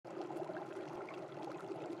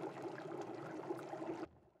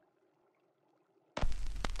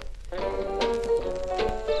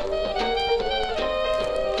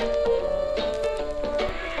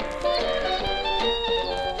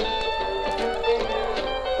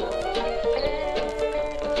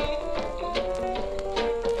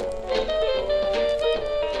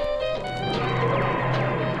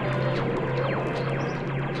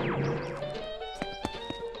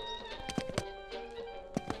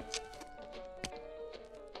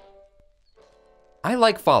I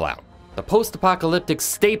like Fallout, the post-apocalyptic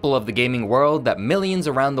staple of the gaming world that millions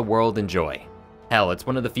around the world enjoy. Hell, it's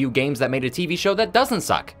one of the few games that made a TV show that doesn't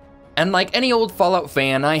suck. And like any old Fallout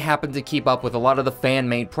fan, I happen to keep up with a lot of the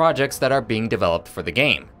fan-made projects that are being developed for the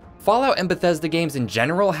game. Fallout and Bethesda games in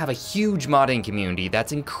general have a huge modding community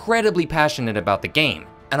that's incredibly passionate about the game,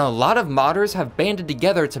 and a lot of modders have banded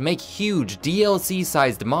together to make huge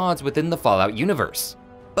DLC-sized mods within the Fallout universe.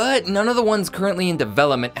 But none of the ones currently in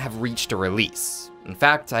development have reached a release. In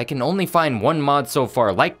fact, I can only find one mod so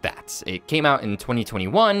far like that. It came out in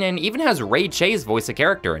 2021 and even has Ray Che's voice a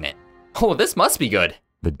character in it. Oh, this must be good.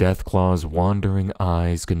 The Deathclaw's wandering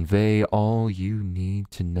eyes convey all you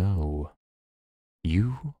need to know.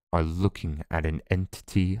 You are looking at an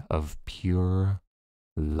entity of pure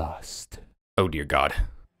lust. Oh dear God.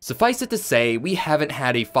 Suffice it to say, we haven't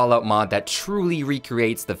had a Fallout mod that truly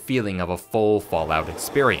recreates the feeling of a full Fallout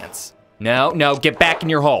experience. No, get back in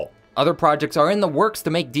your hole. Other projects are in the works to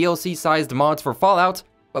make DLC-sized mods for Fallout,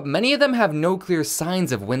 but many of them have no clear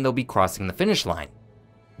signs of when they'll be crossing the finish line.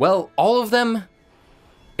 Well, all of them,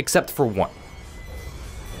 except for one.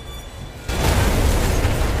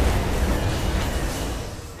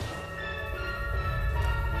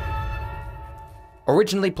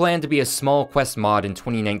 Originally planned to be a small quest mod in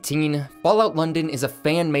 2019, Fallout London is a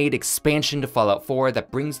fan-made expansion to Fallout 4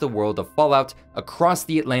 that brings the world of Fallout across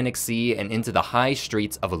the Atlantic Sea and into the high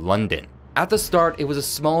streets of London. At the start, it was a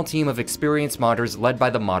small team of experienced modders led by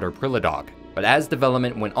the modder Prilladog, but as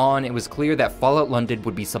development went on, it was clear that Fallout London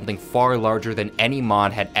would be something far larger than any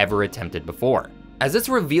mod had ever attempted before. As its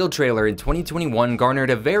reveal trailer in 2021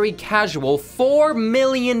 garnered a very casual 4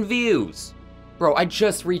 million views. Bro, I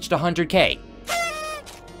just reached 100K.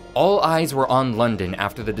 All eyes were on London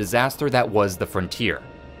after the disaster that was the Frontier.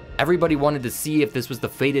 Everybody wanted to see if this was the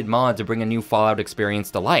fated mod to bring a new Fallout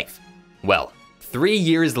experience to life. Well, 3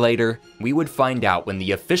 years later, we would find out when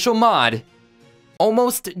the official mod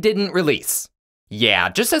almost didn't release. Yeah,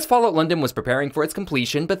 just as Fallout London was preparing for its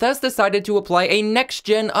completion, Bethesda decided to apply a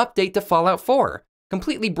next-gen update to Fallout 4,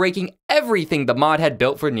 completely breaking everything the mod had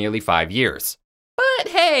built for nearly 5 years. But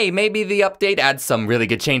hey, maybe the update adds some really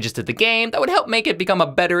good changes to the game that would help make it become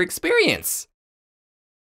a better experience.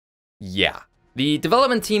 Yeah, the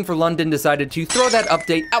development team for London decided to throw that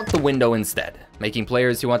update out the window instead, making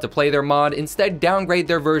players who want to play their mod instead downgrade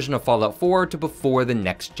their version of Fallout 4 to before the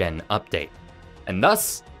next-gen update. And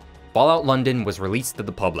thus, Fallout London was released to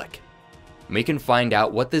the public. We can find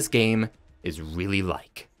out what this game is really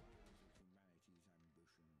like.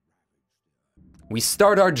 We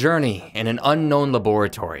start our journey in an unknown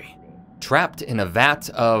laboratory, trapped in a vat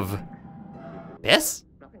of piss?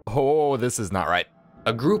 Oh, this is not right.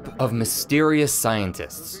 A group of mysterious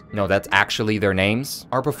scientists, no, that's actually their names,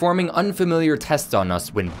 are performing unfamiliar tests on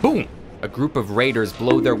us when boom, a group of raiders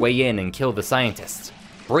blow their way in and kill the scientists,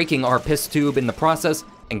 breaking our piss tube in the process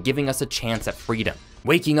and giving us a chance at freedom.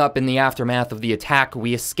 Waking up in the aftermath of the attack,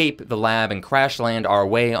 we escape the lab and crash land our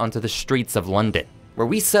way onto the streets of London, where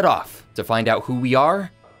we set off to find out who we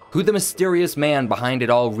are, who the mysterious man behind it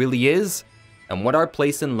all really is, and what our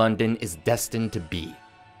place in London is destined to be.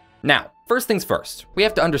 Now, first things first, we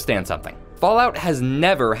have to understand something. Fallout has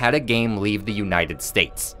never had a game leave the United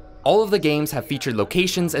States. All of the games have featured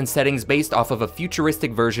locations and settings based off of a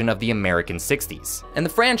futuristic version of the American 60s, and the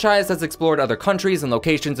franchise has explored other countries and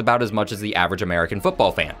locations about as much as the average American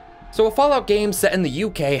football fan. So a Fallout game set in the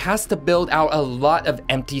UK has to build out a lot of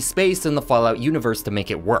empty space in the Fallout universe to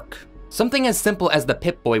make it work. Something as simple as the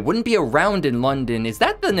Pip-Boy wouldn't be around in London. Is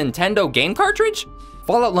that the Nintendo game cartridge?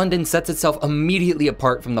 Fallout London sets itself immediately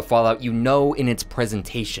apart from the Fallout you know in its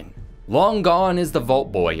presentation. Long gone is the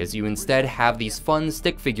Vault Boy, as you instead have these fun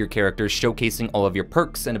stick figure characters showcasing all of your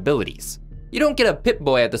perks and abilities. You don't get a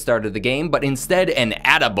Pip-Boy at the start of the game, but instead an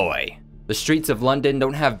Attaboy. The streets of London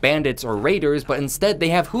don't have bandits or raiders, but instead they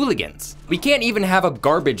have hooligans. We can't even have a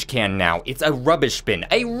garbage can now, it's a rubbish bin.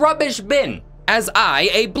 A rubbish bin! As I,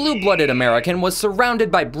 a blue-blooded American, was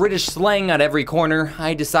surrounded by British slang at every corner,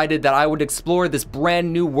 I decided that I would explore this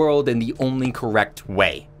brand new world in the only correct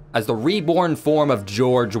way, as the reborn form of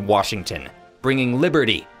George Washington, bringing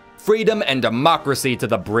liberty, freedom, and democracy to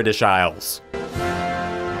the British Isles.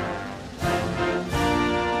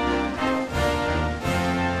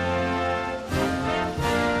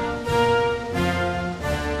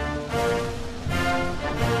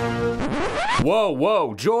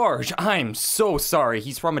 Whoa, George, I'm so sorry,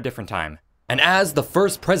 he's from a different time. And as the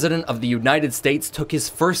first president of the United States took his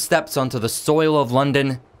first steps onto the soil of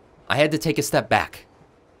London, I had to take a step back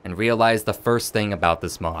and realize the first thing about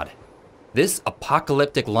this mod. This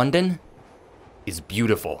apocalyptic London is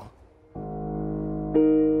beautiful.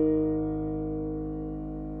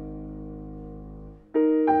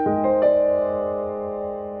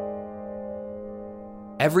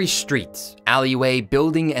 Every street, alleyway,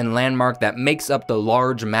 building, and landmark that makes up the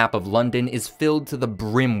large map of London is filled to the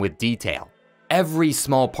brim with detail. Every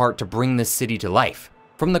small part to bring this city to life.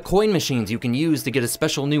 From the coin machines you can use to get a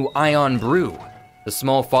special new ion brew, the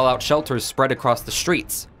small Fallout shelters spread across the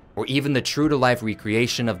streets, or even the true-to-life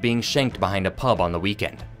recreation of being shanked behind a pub on the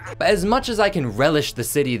weekend. But as much as I can relish the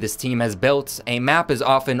city this team has built, a map is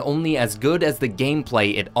often only as good as the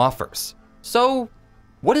gameplay it offers. So,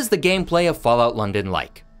 what is the gameplay of Fallout London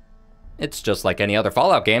like? It's just like any other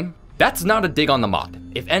Fallout game. That's not a dig on the mod.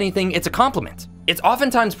 If anything, it's a compliment. It's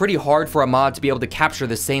oftentimes pretty hard for a mod to be able to capture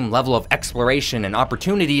the same level of exploration and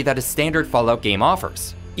opportunity that a standard Fallout game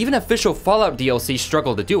offers. Even official Fallout DLC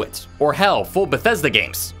struggle to do it. Or hell, full Bethesda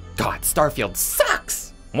games. God, Starfield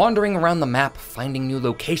sucks! Wandering around the map, finding new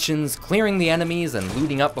locations, clearing the enemies, and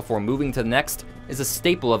looting up before moving to the next is a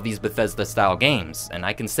staple of these Bethesda-style games, and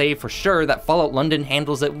I can say for sure that Fallout London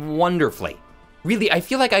handles it wonderfully. Really, I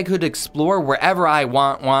feel like I could explore wherever I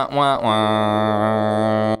want.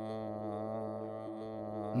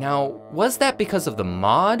 Now, was that because of the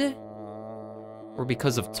mod? Or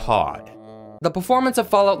because of Todd? The performance of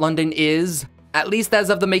Fallout London is, at least as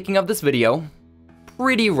of the making of this video,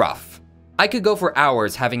 pretty rough. I could go for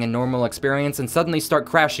hours having a normal experience and suddenly start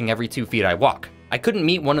crashing every 2 feet I walk. I couldn't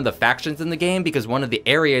meet one of the factions in the game because one of the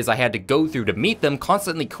areas I had to go through to meet them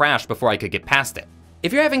constantly crashed before I could get past it.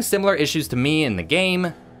 If you're having similar issues to me in the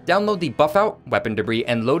game, download the buff out, weapon debris,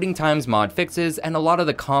 and loading times mod fixes, and a lot of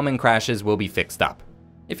the common crashes will be fixed up.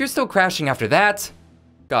 If you're still crashing after that,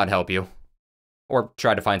 God help you. Or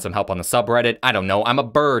try to find some help on the subreddit, I don't know, I'm a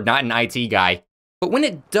bird, not an IT guy. But when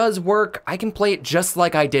it does work, I can play it just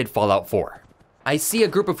like I did Fallout 4. I see a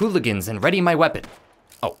group of hooligans and ready my weapon.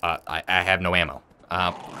 Oh, I have no ammo.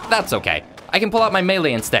 That's okay. I can pull out my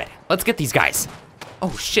melee instead. Let's get these guys.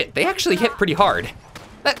 Oh shit, they actually hit pretty hard.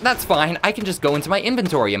 That's fine, I can just go into my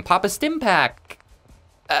inventory and pop a stim pack.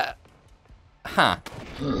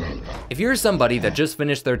 If you're somebody that just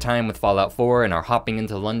finished their time with Fallout 4 and are hopping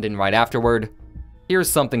into London right afterward, here's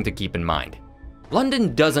something to keep in mind.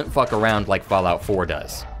 London doesn't fuck around like Fallout 4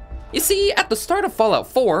 does. You see, at the start of Fallout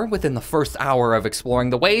 4, within the first hour of exploring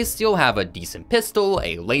the waste, you'll have a decent pistol,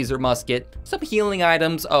 a laser musket, some healing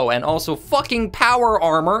items, oh, and also fucking power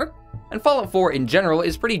armor. And Fallout 4 in general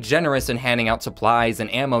is pretty generous in handing out supplies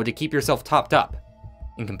and ammo to keep yourself topped up.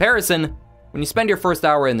 In comparison, when you spend your first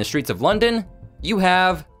hour in the streets of London, you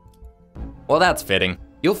have, well, that's fitting.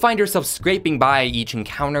 You'll find yourself scraping by each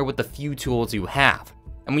encounter with the few tools you have.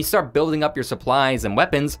 And when you start building up your supplies and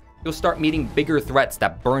weapons, you'll start meeting bigger threats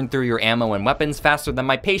that burn through your ammo and weapons faster than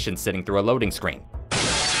my patience sitting through a loading screen.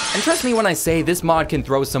 And trust me when I say this mod can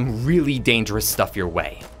throw some really dangerous stuff your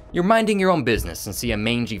way. You're minding your own business and see a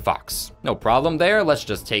mangy fox. No problem there, let's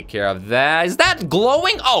just take care of that. Is that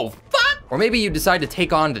glowing? Oh, fuck! Or maybe you decide to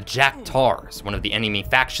take on the Jack Tars, one of the enemy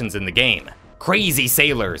factions in the game. Crazy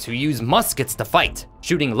sailors who use muskets to fight,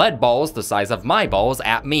 shooting lead balls the size of my balls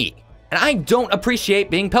at me. And I don't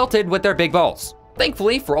appreciate being pelted with their big balls.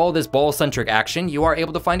 Thankfully, for all this ball-centric action, you are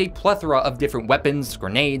able to find a plethora of different weapons,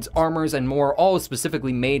 grenades, armors, and more, all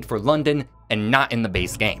specifically made for London and not in the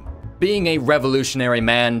base game. Being a revolutionary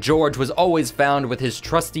man, George was always found with his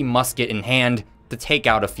trusty musket in hand to take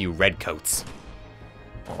out a few redcoats.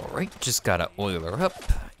 All right, just gotta oil her up.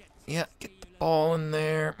 Yeah, get the ball in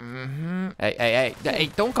there. Hey,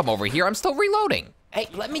 don't come over here, I'm still reloading. Hey,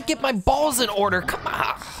 let me get my balls in order, come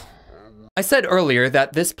on. I said earlier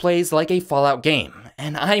that this plays like a Fallout game,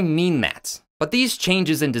 and I mean that. But these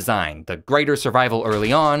changes in design, the greater survival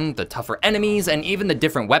early on, the tougher enemies, and even the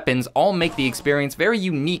different weapons all make the experience very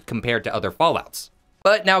unique compared to other Fallouts.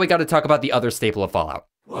 But now we gotta talk about the other staple of Fallout.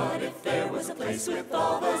 What if there was a place with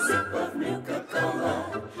all the zip of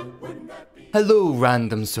Nuka-Cola? Wouldn't that be... Hello,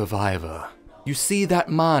 random survivor. You see that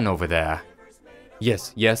man over there?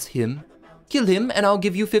 Yes, him. Kill him and I'll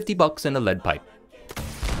give you 50 bucks and a lead pipe.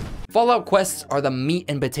 Fallout quests are the meat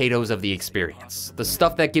and potatoes of the experience, the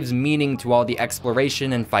stuff that gives meaning to all the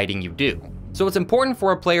exploration and fighting you do. So it's important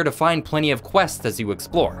for a player to find plenty of quests as you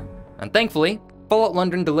explore. And thankfully, Fallout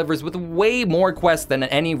London delivers with way more quests than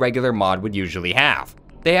any regular mod would usually have.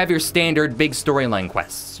 They have your standard big storyline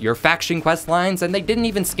quests, your faction quest lines, and they didn't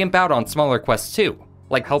even skimp out on smaller quests too,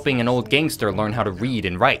 like helping an old gangster learn how to read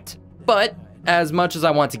and write. But, as much as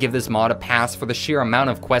I want to give this mod a pass for the sheer amount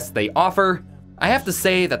of quests they offer, I have to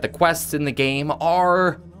say that the quests in the game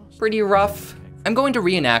are pretty rough. I'm going to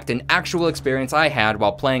reenact an actual experience I had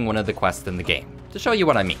while playing one of the quests in the game, to show you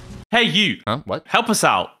what I mean. Hey, you. Huh? What? Help us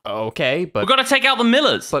out. Okay, but... We've got to take out the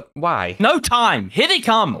Millers. But why? No time. Here they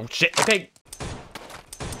come. Oh, shit. Okay.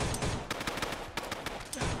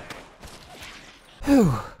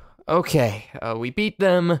 Whew. Okay, we beat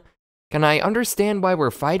them. Can I understand why we're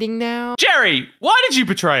fighting now? Jerry, why did you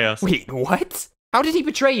betray us? Wait, what? How did he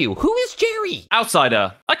betray you? Who is Jerry?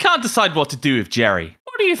 Outsider, I can't decide what to do with Jerry.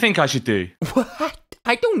 What do you think I should do? What?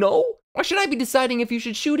 I don't know. Why should I be deciding if you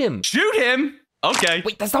should shoot him? Shoot him? Okay.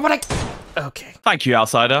 Wait, that's not what I... Okay. Thank you,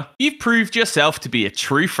 Outsider. You've proved yourself to be a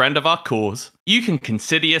true friend of our cause. You can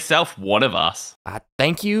consider yourself one of us.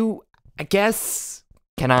 Thank you, I guess.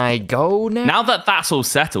 Can I go now? Now that that's all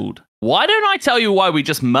settled, why don't I tell you why we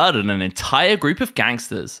just murdered an entire group of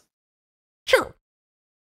gangsters? Sure.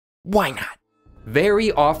 Why not?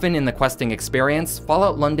 Very often in the questing experience,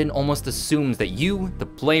 Fallout London almost assumes that you, the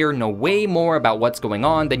player, know way more about what's going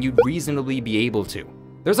on than you'd reasonably be able to.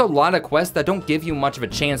 There's a lot of quests that don't give you much of a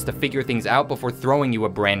chance to figure things out before throwing you a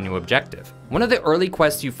brand new objective. One of the early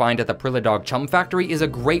quests you find at the Prilladog Chum Factory is a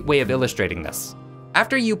great way of illustrating this.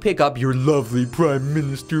 After you pick up your lovely Prime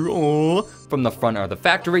Minister from the front of the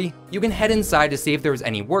factory, you can head inside to see if there's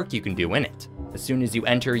any work you can do in it. As soon as you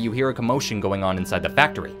enter, you hear a commotion going on inside the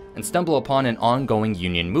factory, and stumble upon an ongoing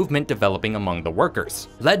union movement developing among the workers,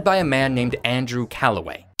 led by a man named Andrew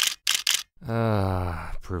Calloway.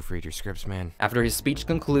 Proofread your scripts, man. After his speech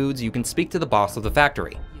concludes, you can speak to the boss of the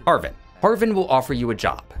factory, Harvin. Harvin will offer you a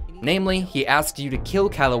job. Namely, he asks you to kill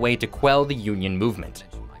Calloway to quell the union movement.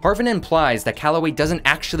 Harvin implies that Calloway doesn't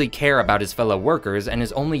actually care about his fellow workers and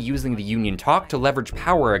is only using the union talk to leverage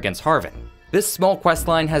power against Harvin. This small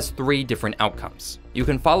questline has 3 different outcomes. You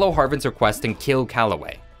can follow Harvin's request and kill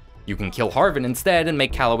Calloway. You can kill Harvin instead and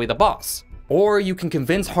make Calloway the boss. Or you can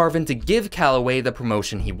convince Harvin to give Calloway the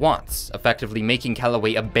promotion he wants, effectively making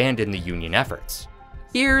Calloway abandon the union efforts.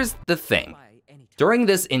 Here's the thing. During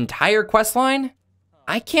this entire questline,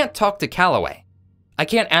 I can't talk to Calloway. I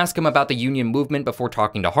can't ask him about the union movement before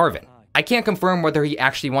talking to Harvin. I can't confirm whether he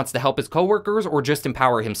actually wants to help his coworkers or just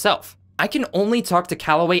empower himself. I can only talk to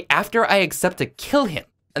Calloway after I accept to kill him,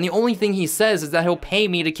 and the only thing he says is that he'll pay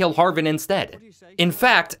me to kill Harvin instead. In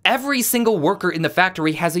fact, every single worker in the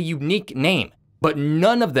factory has a unique name, but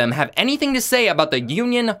none of them have anything to say about the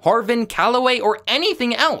union, Harvin, Calloway, or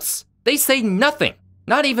anything else. They say nothing,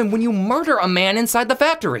 not even when you murder a man inside the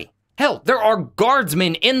factory. Hell, there are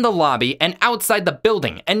guardsmen in the lobby and outside the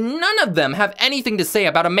building, and none of them have anything to say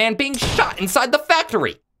about a man being shot inside the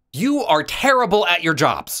factory. You are terrible at your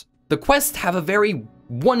jobs. The quests have a very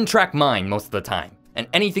one-track mind most of the time, and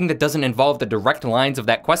anything that doesn't involve the direct lines of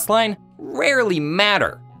that quest line rarely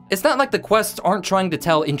matter. It's not like the quests aren't trying to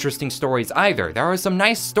tell interesting stories either. There are some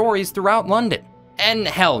nice stories throughout London. And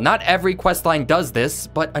hell, not every questline does this,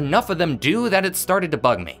 but enough of them do that it started to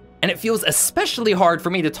bug me. And it feels especially hard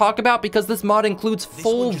for me to talk about because this mod includes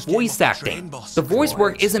full voice acting. The voice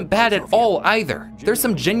work isn't bad at all either. There's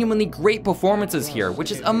some genuinely great performances here,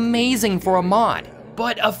 which is amazing for a mod.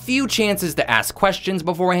 But a few chances to ask questions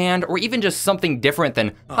beforehand, or even just something different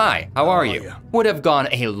than, "Hi, how are you?" would have gone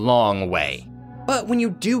a long way. But when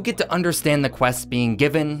you do get to understand the quests being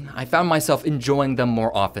given, I found myself enjoying them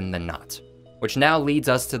more often than not. Which now leads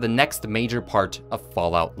us to the next major part of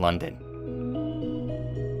Fallout London.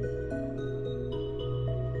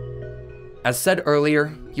 As said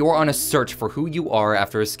earlier, you are on a search for who you are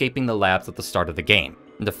after escaping the labs at the start of the game.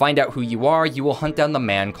 And to find out who you are, you will hunt down the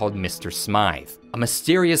man called Mr. Smythe, a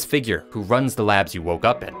mysterious figure who runs the labs you woke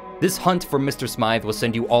up in. This hunt for Mr. Smythe will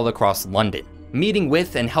send you all across London, meeting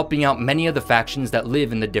with and helping out many of the factions that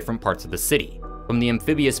live in the different parts of the city, from the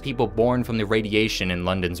amphibious people born from the radiation in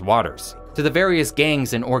London's waters, to the various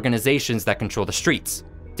gangs and organizations that control the streets,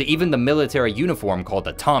 to even the military uniform called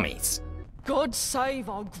the Tommies. God save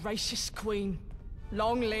our gracious queen.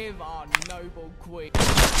 Long live our noble queen.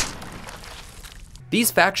 These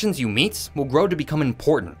factions you meet will grow to become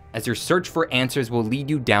important, as your search for answers will lead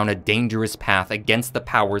you down a dangerous path against the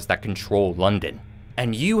powers that control London.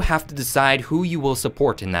 And you have to decide who you will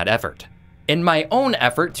support in that effort. In my own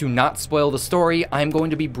effort to not spoil the story, I'm going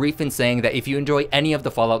to be brief in saying that if you enjoy any of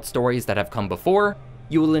the Fallout stories that have come before,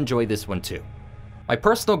 you will enjoy this one too. My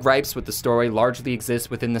personal gripes with the story largely exist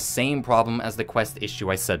within the same problem as the quest issue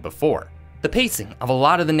I said before. The pacing of a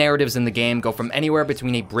lot of the narratives in the game go from anywhere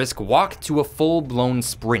between a brisk walk to a full-blown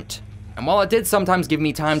sprint. And while it did sometimes give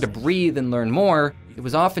me time to breathe and learn more, it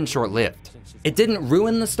was often short-lived. It didn't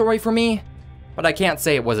ruin the story for me, but I can't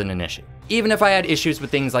say it wasn't an issue. Even if I had issues with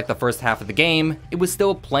things like the first half of the game, it was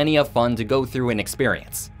still plenty of fun to go through and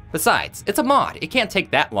experience. Besides, it's a mod, it can't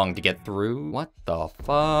take that long to get through. What the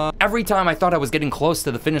fuck? Every time I thought I was getting close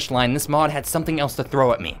to the finish line, this mod had something else to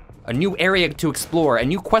throw at me. A new area to explore, a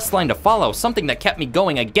new questline to follow, something that kept me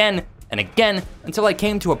going again and again until I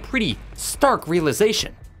came to a pretty stark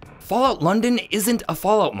realization. Fallout London isn't a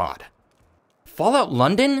Fallout mod. Fallout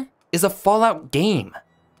London is a Fallout game.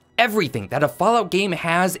 Everything that a Fallout game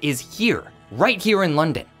has is here, right here in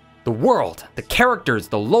London. The world, the characters,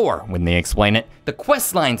 the lore, when they explain it, the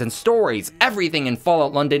quest lines and stories, everything in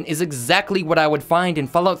Fallout London is exactly what I would find in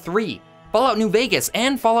Fallout 3, Fallout New Vegas,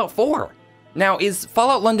 and Fallout 4. Now, is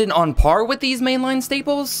Fallout London on par with these mainline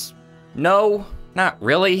staples? No, not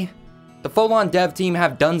really. The full-on dev team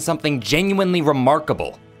have done something genuinely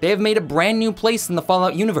remarkable. They have made a brand new place in the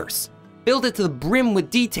Fallout universe, filled it to the brim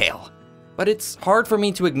with detail. But it's hard for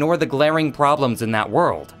me to ignore the glaring problems in that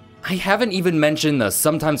world. I haven't even mentioned the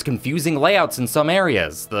sometimes confusing layouts in some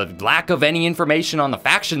areas, the lack of any information on the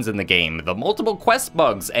factions in the game, the multiple quest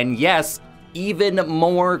bugs, and yes, even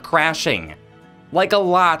more crashing. Like a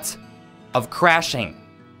lot of crashing.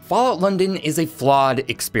 Fallout London is a flawed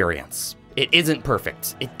experience. It isn't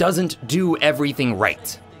perfect. It doesn't do everything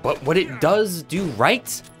right. But what it does do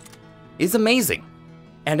right is amazing.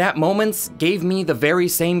 And at moments gave me the very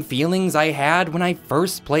same feelings I had when I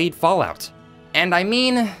first played Fallout. And I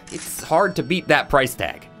mean, it's hard to beat that price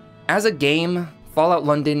tag. As a game, Fallout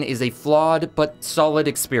London is a flawed but solid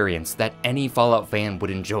experience that any Fallout fan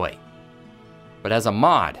would enjoy. But as a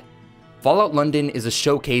mod, Fallout London is a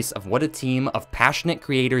showcase of what a team of passionate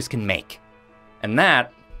creators can make. And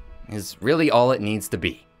that is really all it needs to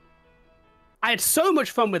be. I had so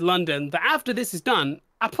much fun with London that after this is done,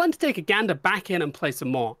 I plan to take a gander back in and play some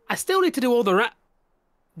more. I still need to do all the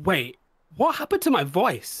Wait, what happened to my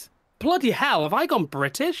voice? Bloody hell, have I gone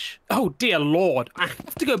British? Oh dear lord, I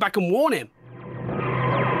have to go back and warn him.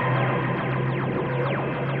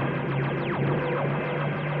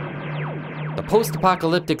 The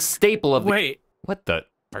post-apocalyptic staple of the— Wait. What the?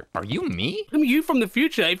 Are you me? I'm you from the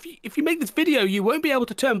future. If you make this video, you won't be able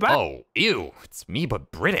to turn back. Oh, ew, it's me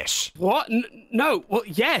but British. What? No, well,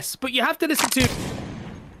 yes, but you have to listen to...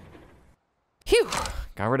 Phew,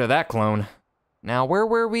 got rid of that clone. Now, where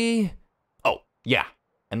were we? Oh, yeah.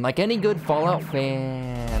 And like any good Fallout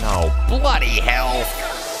fan, oh, bloody hell.